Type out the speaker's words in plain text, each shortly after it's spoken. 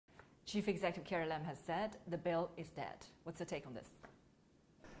Chief Executive Carrie Lam has said the bill is dead. What's your take on this?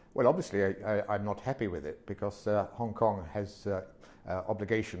 Well, obviously, I'm not happy with it because Hong Kong has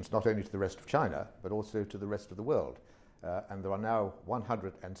obligations not only to the rest of China, but also to the rest of the world. And there are now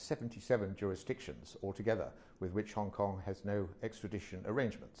 177 jurisdictions altogether with which Hong Kong has no extradition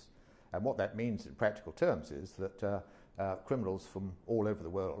arrangements. And what that means in practical terms is that criminals from all over the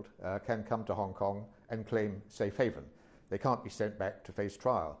world can come to Hong Kong and claim safe haven. They can't be sent back to face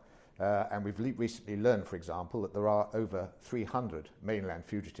trial. And we've recently learned, for example, that there are over 300 mainland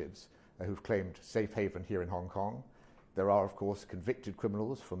fugitives who've claimed safe haven here in Hong Kong. There are, of course, convicted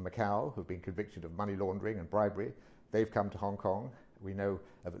criminals from Macau who've been convicted of money laundering and bribery. They've come to Hong Kong. We know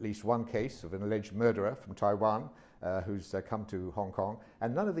of at least one case of an alleged murderer from Taiwan who's come to Hong Kong.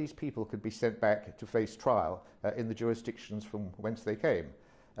 And none of these people could be sent back to face trial in the jurisdictions from whence they came.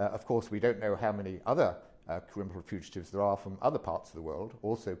 Of course, we don't know how many other criminal fugitives there are from other parts of the world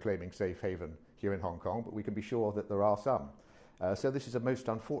also claiming safe haven here in Hong Kong, but we can be sure that there are some. So this is a most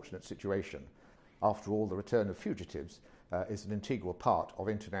unfortunate situation. After all, the return of fugitives is an integral part of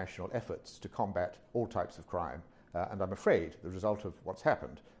international efforts to combat all types of crime, and I'm afraid the result of what's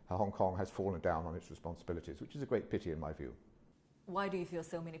happened, Hong Kong has fallen down on its responsibilities, which is a great pity in my view. Why do you feel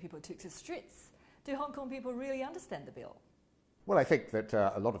so many people took to the streets? Do Hong Kong people really understand the bill? Well, I think that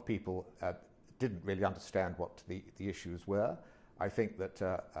a lot of people didn't really understand what the issues were. I think that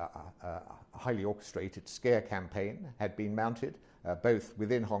a highly orchestrated scare campaign had been mounted both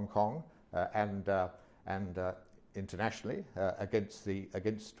within Hong Kong and internationally against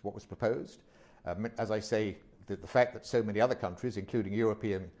what was proposed. As I say, the fact that so many other countries, including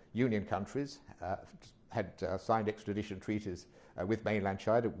European Union countries, had signed extradition treaties with mainland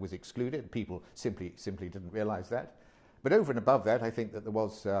China was excluded. People simply didn't realize that. But over and above that, I think that there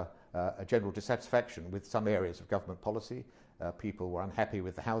was a general dissatisfaction with some areas of government policy. People were unhappy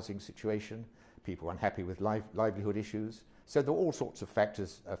with the housing situation. People were unhappy with livelihood issues. So there were all sorts of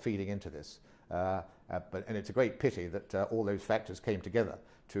factors feeding into this. And it's a great pity that all those factors came together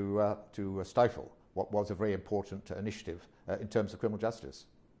to stifle what was a very important initiative in terms of criminal justice.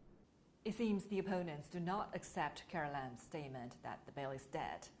 It seems the opponents do not accept Carrie Lam's statement that the bill is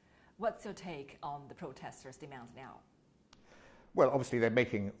dead. What's your take on the protesters' demands now? Well, obviously they're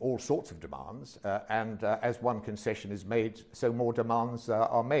making all sorts of demands, and as one concession is made, so more demands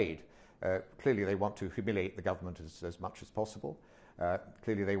are made. Clearly they want to humiliate the government as much as possible.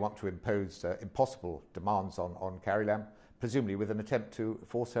 Clearly they want to impose impossible demands on Carrie Lam, presumably with an attempt to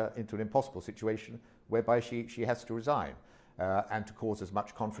force her into an impossible situation whereby she has to resign and to cause as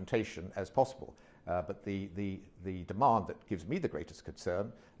much confrontation as possible. But the demand that gives me the greatest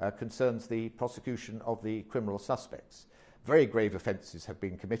concern concerns the prosecution of the criminal suspects. Very grave offences have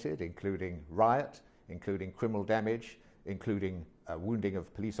been committed, including riot, including criminal damage, including wounding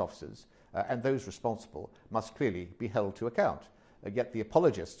of police officers, and those responsible must clearly be held to account. Yet the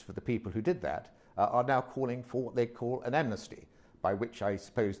apologists for the people who did that are now calling for what they call an amnesty, by which I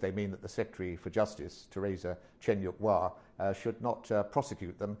suppose they mean that the Secretary for Justice, Teresa Chen-Yuk-Wah, should not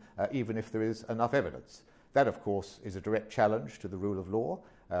prosecute them, even if there is enough evidence. That, of course, is a direct challenge to the rule of law.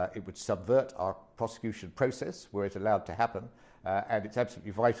 It would subvert our prosecution process were it allowed to happen, and it's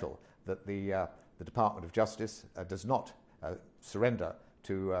absolutely vital that the Department of Justice does not surrender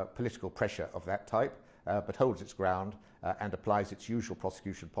to political pressure of that type, but holds its ground and applies its usual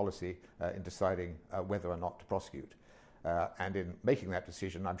prosecution policy in deciding whether or not to prosecute. And in making that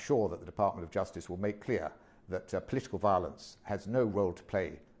decision, I'm sure that the Department of Justice will make clear that political violence has no role to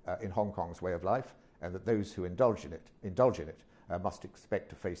play in Hong Kong's way of life, and that those who indulge in it must expect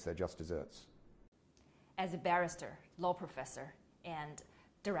to face their just deserts. As a barrister, law professor, and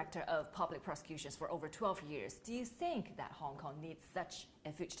director of public prosecutions for over 12 years, do you think that Hong Kong needs such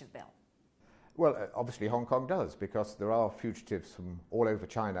a fugitive bill? Well, obviously Hong Kong does, because there are fugitives from all over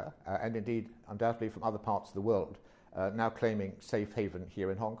China, and indeed undoubtedly from other parts of the world, now claiming safe haven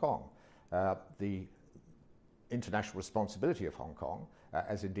here in Hong Kong. The international responsibility of Hong Kong,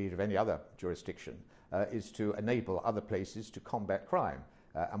 as indeed of any other jurisdiction, is to enable other places to combat crime.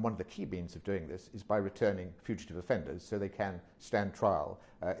 And one of the key means of doing this is by returning fugitive offenders so they can stand trial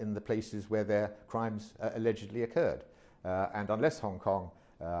in the places where their crimes allegedly occurred. And unless Hong Kong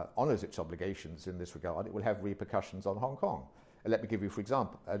honours its obligations in this regard, it will have repercussions on Hong Kong. Let me give you, for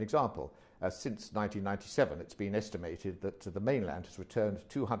example, an example. Since 1997, it's been estimated that the mainland has returned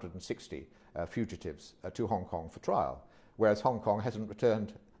 260 fugitives to Hong Kong for trial, whereas Hong Kong hasn't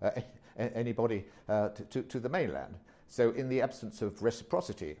returned anybody to the mainland. So in the absence of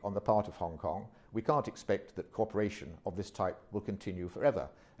reciprocity on the part of Hong Kong, we can't expect that cooperation of this type will continue forever.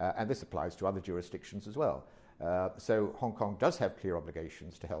 And this applies to other jurisdictions as well. So Hong Kong does have clear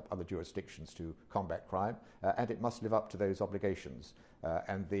obligations to help other jurisdictions to combat crime, and it must live up to those obligations.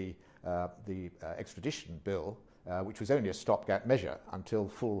 And the extradition bill, which was only a stopgap measure until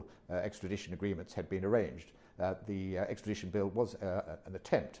full extradition agreements had been arranged, the extradition bill was an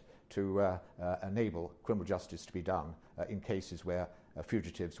attempt to enable criminal justice to be done in cases where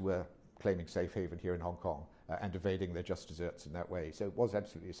fugitives were claiming safe haven here in Hong Kong and evading their just deserts in that way. So it was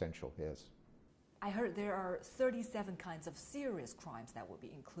absolutely essential, yes. I heard there are 37 kinds of serious crimes that would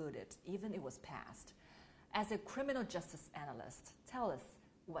be included, even it was passed. As a criminal justice analyst, tell us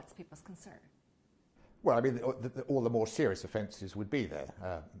what's people's concern. Well, I mean, all the more serious offences would be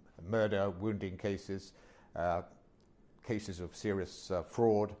there. Murder, wounding cases, cases of serious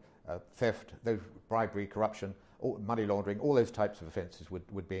fraud, theft, bribery, corruption, money laundering, all those types of offences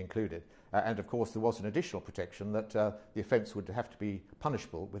would be included. And of course, there was an additional protection that the offence would have to be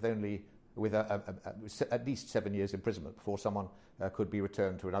punishable with at least 7 years imprisonment before someone could be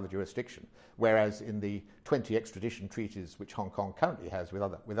returned to another jurisdiction. Whereas in the 20 extradition treaties which Hong Kong currently has with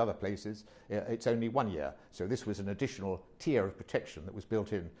other places, it's only 1 year. So this was an additional tier of protection that was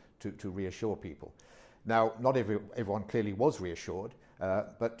built in to reassure people. Now, not everyone clearly was reassured,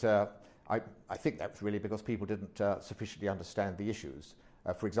 but I think that was really because people didn't sufficiently understand the issues.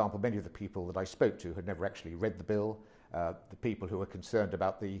 For example, many of the people that I spoke to had never actually read the bill. The people who were concerned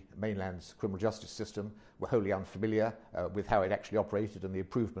about the mainland's criminal justice system were wholly unfamiliar with how it actually operated and the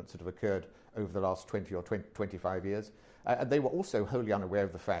improvements that have occurred over the last 20 or 25 years. And they were also wholly unaware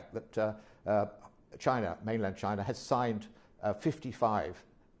of the fact that mainland China, has signed 55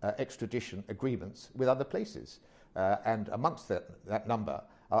 extradition agreements with other places. And amongst that number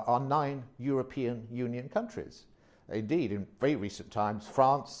are 9 European Union countries. Indeed, in very recent times,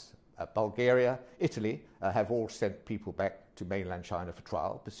 France, Bulgaria, Italy have all sent people back to mainland China for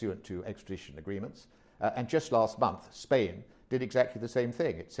trial pursuant to extradition agreements. And just last month, Spain did exactly the same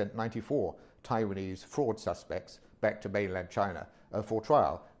thing. It sent 94 Taiwanese fraud suspects back to mainland China for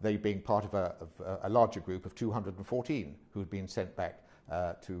trial, they being part of a larger group of 214 who had been sent back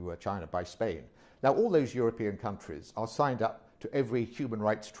to China by Spain. Now, all those European countries are signed up to every human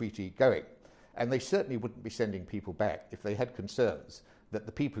rights treaty going, and they certainly wouldn't be sending people back if they had concerns that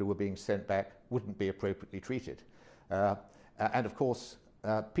the people who were being sent back wouldn't be appropriately treated. And of course,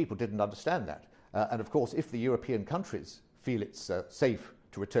 people didn't understand that. And of course, if the European countries feel it's safe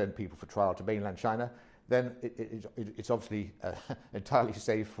to return people for trial to mainland China, then it's obviously entirely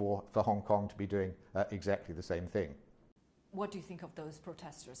safe for Hong Kong to be doing exactly the same thing. What do you think of those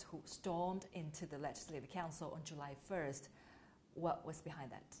protesters who stormed into the Legislative Council on July 1st? What was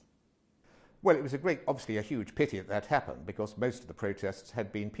behind that? Well, it was obviously a huge pity that happened because most of the protests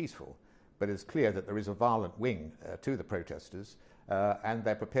had been peaceful. But it's clear that there is a violent wing to the protesters and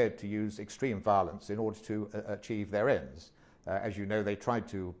they're prepared to use extreme violence in order to achieve their ends. As you know, they tried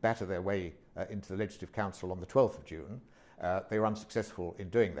to batter their way into the Legislative Council on the 12th of June. They were unsuccessful in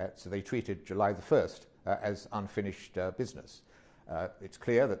doing that, so they treated July the 1st as unfinished business. It's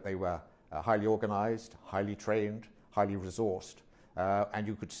clear that they were highly organised, highly trained, highly resourced, and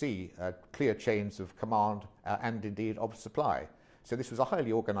you could see clear chains of command and indeed of supply. So this was a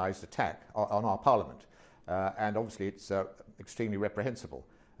highly organised attack on our Parliament, and obviously it's extremely reprehensible.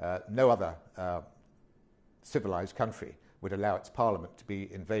 No other civilised country would allow its Parliament to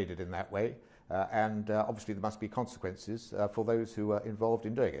be invaded in that way, and obviously there must be consequences for those who are involved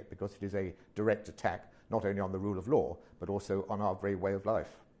in doing it, because it is a direct attack not only on the rule of law, but also on our very way of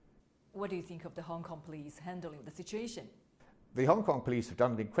life. What do you think of the Hong Kong police handling the situation? The Hong Kong police have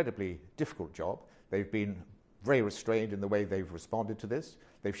done an incredibly difficult job. They've been very restrained in the way they've responded to this.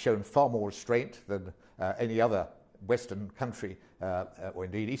 They've shown far more restraint than any other Western country, or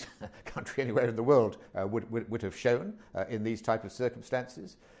indeed any country anywhere in the world would have shown in these type of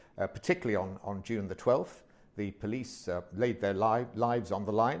circumstances. Particularly on June the 12th, the police laid their lives on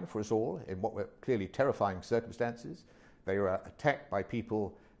the line for us all in what were clearly terrifying circumstances. They were attacked by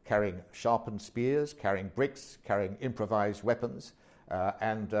people carrying sharpened spears, carrying bricks, carrying improvised weapons,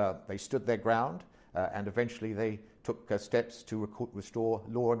 and they stood their ground, and eventually they took steps to restore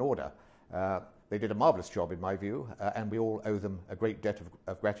law and order. They did a marvellous job, in my view, and we all owe them a great debt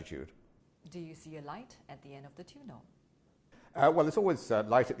of gratitude. Do you see a light at the end of the tunnel? Well, there's always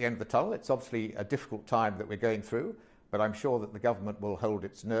light at the end of the tunnel. It's obviously a difficult time that we're going through, but I'm sure that the government will hold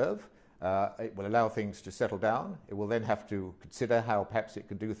its nerve. It will allow things to settle down. It will then have to consider how perhaps it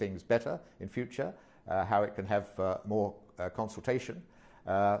can do things better in future, how it can have more consultation.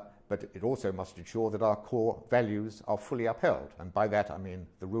 But it also must ensure that our core values are fully upheld. And by that I mean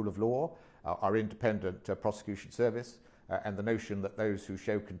the rule of law, our independent prosecution service, and the notion that those who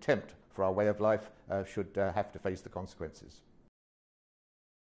show contempt for our way of life should have to face the consequences.